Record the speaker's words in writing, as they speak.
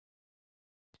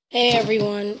Hey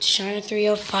everyone,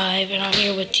 Shiner305, and I'm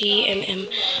here with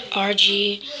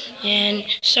TMMRG. And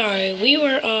sorry, we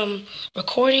were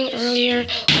recording earlier,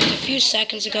 like a few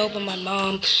seconds ago, but my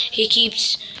mom, she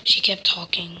kept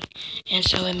talking, and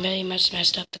so it really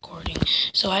messed up the recording.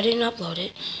 So I didn't upload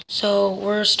it. So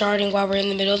we're starting while we're in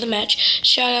the middle of the match.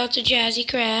 Shout out to Jazzy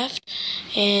Craft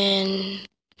and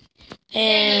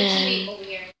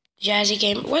Jazzy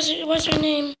Game. What's her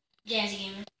name? Jazzy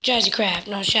Gamer. Jazzy Craft.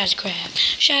 No, Jazzy Craft.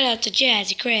 Shout out to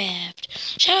Jazzy Craft.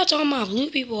 Shout out to all my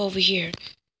blue people over here.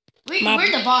 We're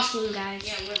the boss blue guys.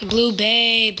 Yeah, Blue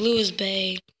Bay. Blue is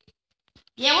Bay.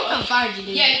 Yeah, we're gonna find you,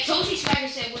 dude. Yeah, Toasty Swagger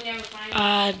said we'll never find you.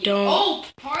 I don't. Oh,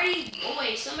 party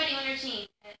boy. Somebody on their team.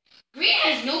 Green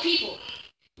has no people.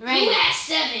 Right. Blue has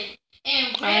 7.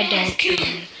 And red has 2.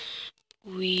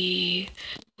 We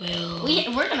will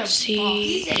We're gonna see.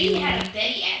 He said he had a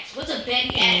Betty axe. What's a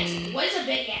Betty axe? What is a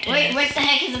Betty axe? Wait, what the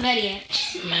heck is a Betty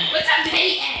axe? What's a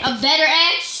Betty axe? A better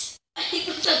axe?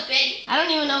 What's a Betty? I don't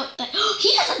even know what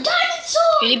he has a diamond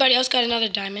sword! Anybody else got another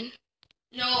diamond?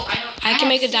 No, I don't. I can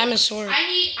make a diamond sword. I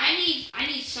need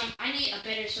a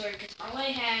better sword because all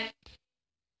I have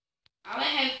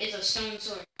is a stone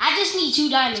sword. I just need 2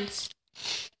 diamonds.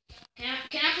 Can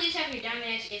I please have your diamond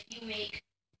axe if you make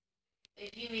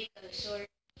a sword?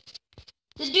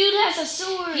 The dude has a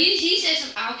sword. He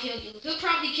says I'll kill you. He'll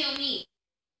probably kill me.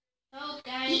 Oh,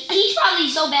 guys. He's probably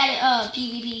so bad at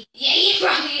PvP. Yeah, he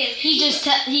probably is. He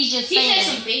said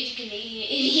some basic Canadian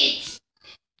idiots.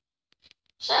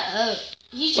 Shut up.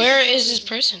 Where is this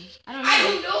person? I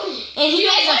don't know. And he You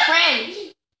has know a friend.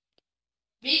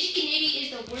 Basic Canadian is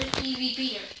the worst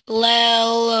PvPer.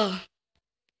 Lel.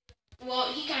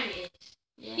 Well, he kind of is.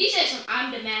 Yeah. He said some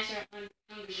I'm the master of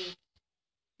Hunger Games.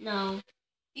 No.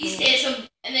 He said some,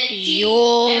 and then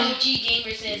You'll LG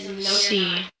Gamer says some. No, see.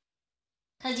 you're not.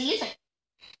 Because he is a...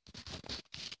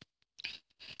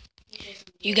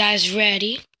 You guys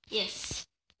ready? Yes.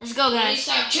 Let's go, Please guys.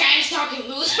 stop trash talking,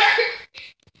 loser.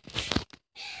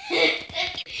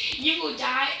 You will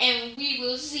die, and we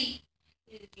will see.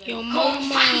 Yo, Go mama.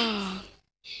 fight.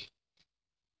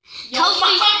 Yo,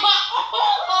 Toasty. mama.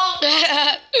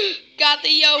 Got the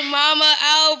yo mama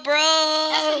out, bro.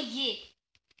 That's what he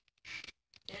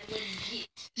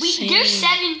get. There's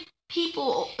 7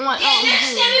 people on... Yeah, there's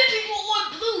 7 people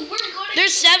on blue. We're gonna...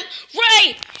 There's 7.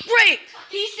 Right.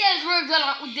 He says they're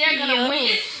gonna Yep. win.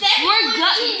 It's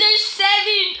 7 There's 7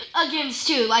 against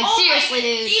 2. Like, Oh seriously,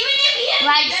 Even dude. if he has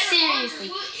Like, better seriously.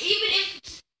 armor, even if...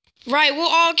 Right, we'll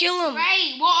all kill him.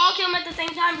 Right, we'll all kill him at the same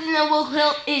time, and then we'll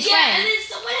kill his Yeah, and friend. then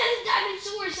someone has a diamond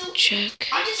sword, so... Check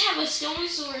I just have a stone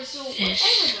sword, so this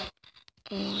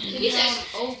whatever. on He says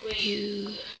open.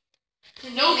 you.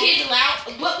 No kids allowed,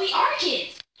 but we are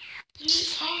kids.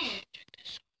 It's hard.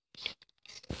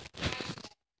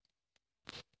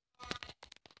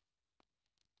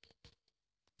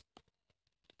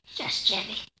 Just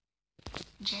Jazzy.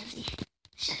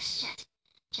 Just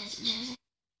Jazzy.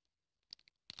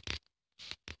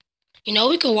 You know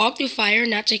we could walk through fire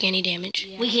and not take any damage.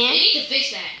 Yeah. We They can? need to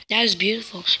fix that. That is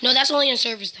beautiful. No, that's only in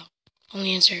service though.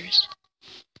 Only in service.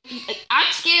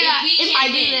 I'm scared if I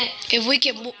do that. If we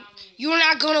can, you're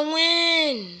not gonna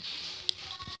win.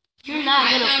 They're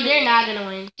not gonna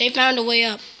win. They found a way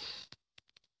up.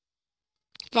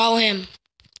 Follow him.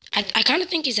 I kind of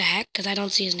think he's a hack because I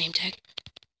don't see his name tag.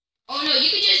 Oh no, you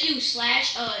could just do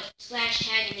slash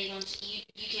tag and they don't see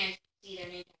you can't see their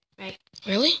name tag. Right.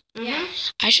 Really? Mm-hmm. Yeah.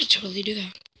 I should totally do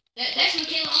that. That's what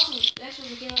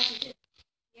Michaela also did.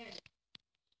 Yeah.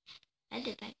 I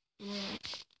did that. Yeah.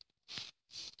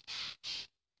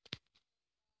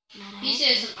 He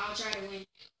says I'll try to win.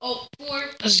 Oh, 4,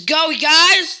 Let's go, you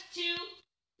guys. 2,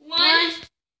 1,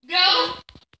 go!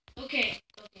 Okay.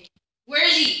 Where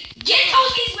is he? Get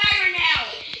Toasty Swagger now!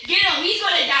 Get him, he's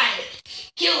gonna die.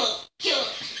 Kill him.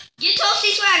 Get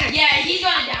Toasty Swagger. Yeah, he's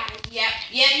gonna die. Yep,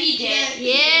 he did.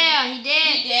 Yeah, he did.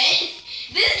 He did.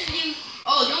 This dude.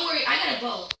 Oh, don't worry, I got a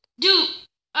bow. Dude,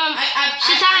 I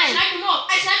Shaitan. sniped him off.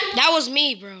 That was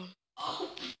me, bro. Oh.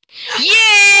 Yeah.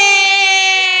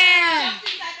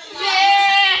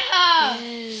 Yeah.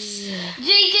 Yes.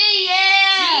 GG,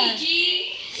 yeah. GG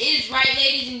is right,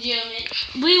 ladies and gentlemen.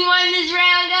 We won this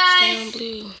round, Stay guys. on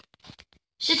blue.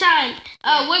 Shaitan,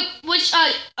 which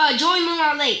join Moon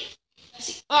on Lake.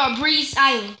 Breeze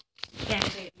Island. Yeah.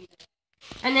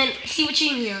 And then see what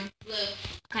team you're on. Blue.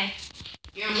 Okay.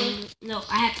 You're on blue? No,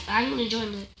 I'm gonna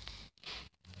join blue.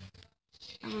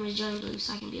 I'm gonna join blue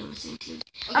so I can be on the same team.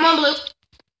 Okay. I'm on blue.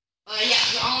 Yeah,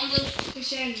 you're all on blue.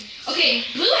 Okay,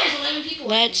 blue has 11 people.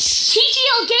 Let's.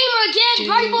 TTL Gamer again. Do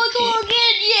Party Boy Cool it.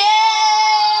 again.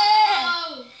 Yeah.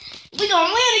 Oh. We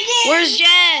gonna win again. Where's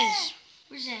Jazz?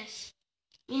 Where's Jazz?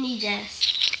 We need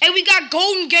Jazz. Hey, we got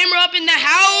Golden Gamer up in the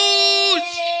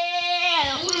house.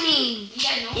 Yeah. Who is he? You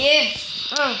guys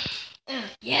know? Yeah.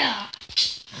 Yeah.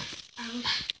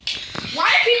 Why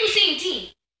are people saying team?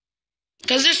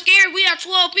 Because they're scared. We have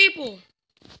 12 people.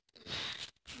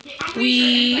 I'm pretty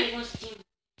sure everybody wants a team.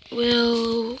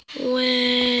 Will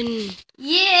win.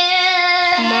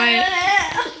 Yeah.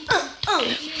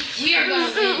 We are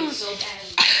gonna win so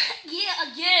bad.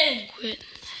 Yeah, again. Quit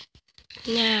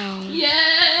now.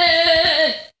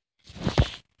 Yeah.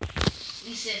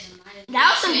 He says That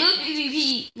was some good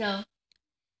PvP. No.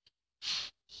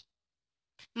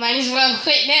 Might as well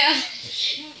quit now.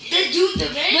 The dude, the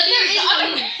red But there dude, is the other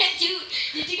one. red dude.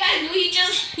 Did you guys know he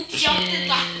just jumped in the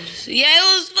Yes. Yeah, it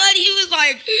was funny. He was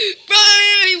like, bro,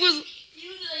 he was. He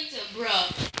was like, bro.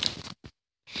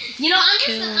 You know,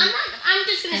 I'm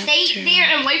just gonna stay there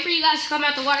and wait for you guys to come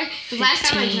out the water. Cause last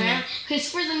time I drowned. Cause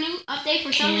for the new update,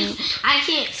 for some reason, I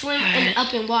can't swim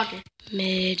up in water.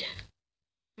 Mid.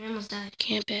 I almost died.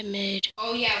 Camp at mid.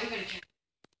 Oh yeah, we're gonna camp.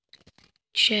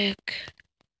 Check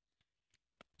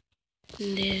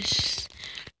this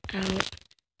out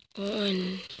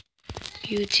on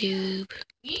YouTube.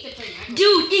 We need to play Minecraft.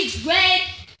 Dude, it's red.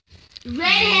 Red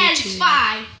has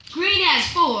 5, green has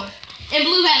 4, and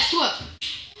blue has 12.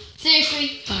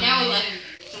 Seriously? Now 11.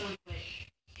 Someone play.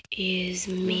 Is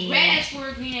me Red has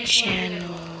 4, green has 4.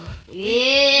 channel.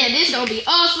 Yeah, this gonna be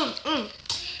awesome.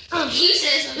 He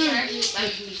says I'm sorry if you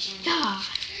like me channel. God.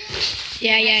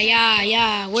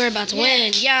 Yeah. We're about to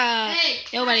win. Yeah.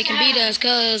 Nobody can beat us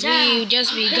because we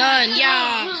just begun.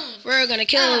 Yeah. We're gonna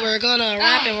kill. We're gonna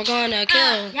rap and we're gonna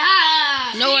kill.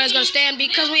 Yeah. No one's gonna stand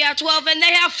because we have 12 and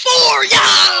they have 4. Yeah.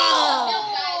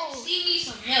 Guys, they need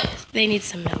some milk. They need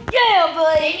some milk. Yeah,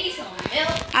 buddy. They need some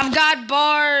milk. I've got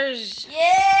bars.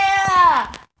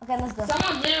 Yeah. Okay, let's go.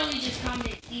 Someone literally just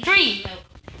commented. "They need 3, some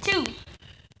milk." 2,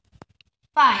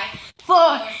 5,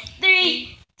 4,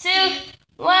 3, 2,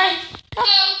 1. Go.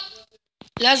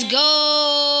 Let's go.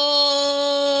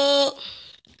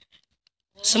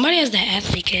 Somebody has the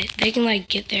athlete kit. They can like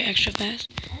get there extra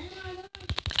fast.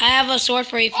 I have a sword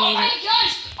for you if you Oh need my it.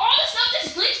 gosh! All the stuff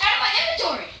just glitched out of my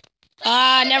inventory.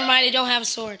 Never mind. I don't have a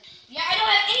sword. Yeah, I don't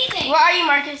have anything. Where are you,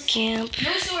 Marcus? Camp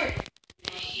No sword.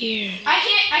 here. I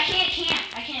can't camp.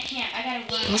 I gotta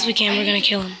run. Once we can, we're gonna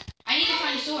kill him. I need to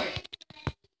find a sword.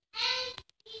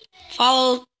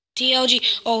 Follow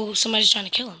TLG. Oh, somebody's trying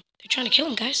to kill him. They're trying to kill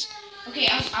him, guys. Okay,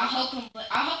 I'll help him, but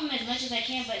I'll help him as much as I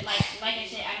can. But like I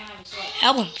said, I don't have a sword.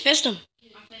 Help him. Fist him.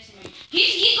 I'm facing him.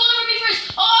 He's going for me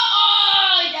first. Oh,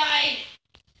 I died.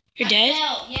 You're I dead?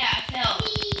 Fell. Yeah, I fell.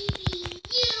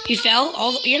 You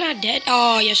fell? You're not dead?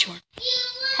 Oh, yes, you are.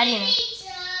 How do you know?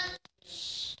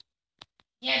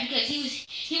 Yeah, because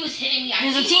he was hitting me.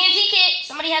 There's a TNT kit.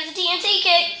 Somebody has a TNT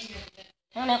kit.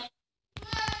 Oh no.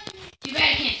 Too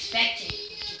bad I can't spectate.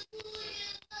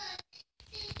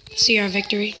 See our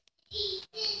victory.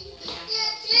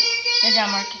 Good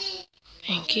job, Marcus.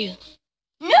 Thank you.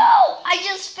 No! I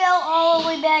just fell all the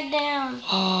way back down.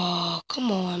 Oh,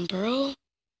 come on, bro.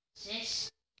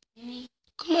 Sis, you mean?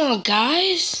 Come on,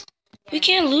 guys. We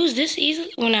can't lose this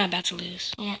easily. We're not about to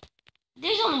lose. Yeah.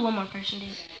 There's only one more person, dude.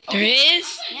 There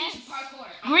is? Yes. Parkour.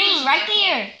 Green, right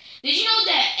there. Did you know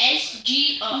that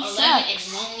SG11 sucks.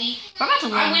 is lonely? We're about to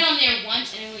win. I went on there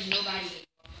once and there was nobody.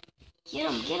 Get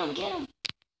him.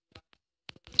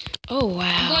 Oh, I'm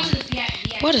wow. going to the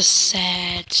VIP. What a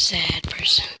sad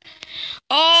person.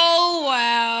 Oh,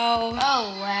 wow.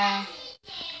 Oh, wow.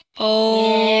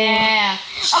 Oh. Yeah.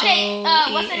 So Okay,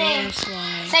 what's the name?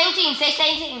 ESY. Same team. Say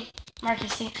same team.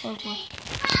 Marcus, same team.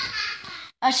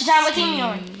 Shatan, what team you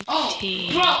on? Oh,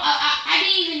 Team. bro, I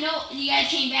didn't even know you guys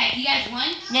came back. You guys won?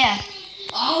 Yeah.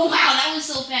 Oh, wow, that was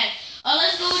so fast.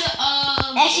 Let's go to,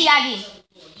 SGIV.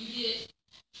 You did.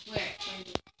 Where?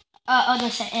 On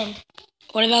the end.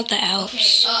 What about the Okay,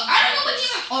 Alps? I don't know what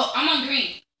team I'm on green.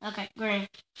 Okay, green.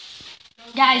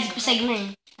 Guys, say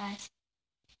green. Guys.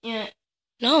 Yeah.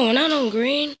 No, we're not on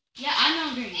green. Yeah, I'm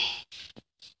on green.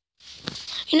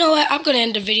 You know what? I'm gonna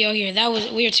end the video here.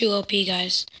 We are too OP,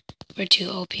 guys. We're too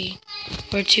OP.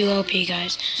 We're too OP,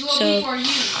 guys. Too OP for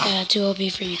you. Yeah, too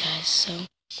OP for you guys. So,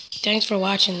 thanks for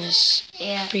watching this.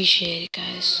 Yeah. Appreciate it,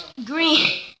 guys. Green.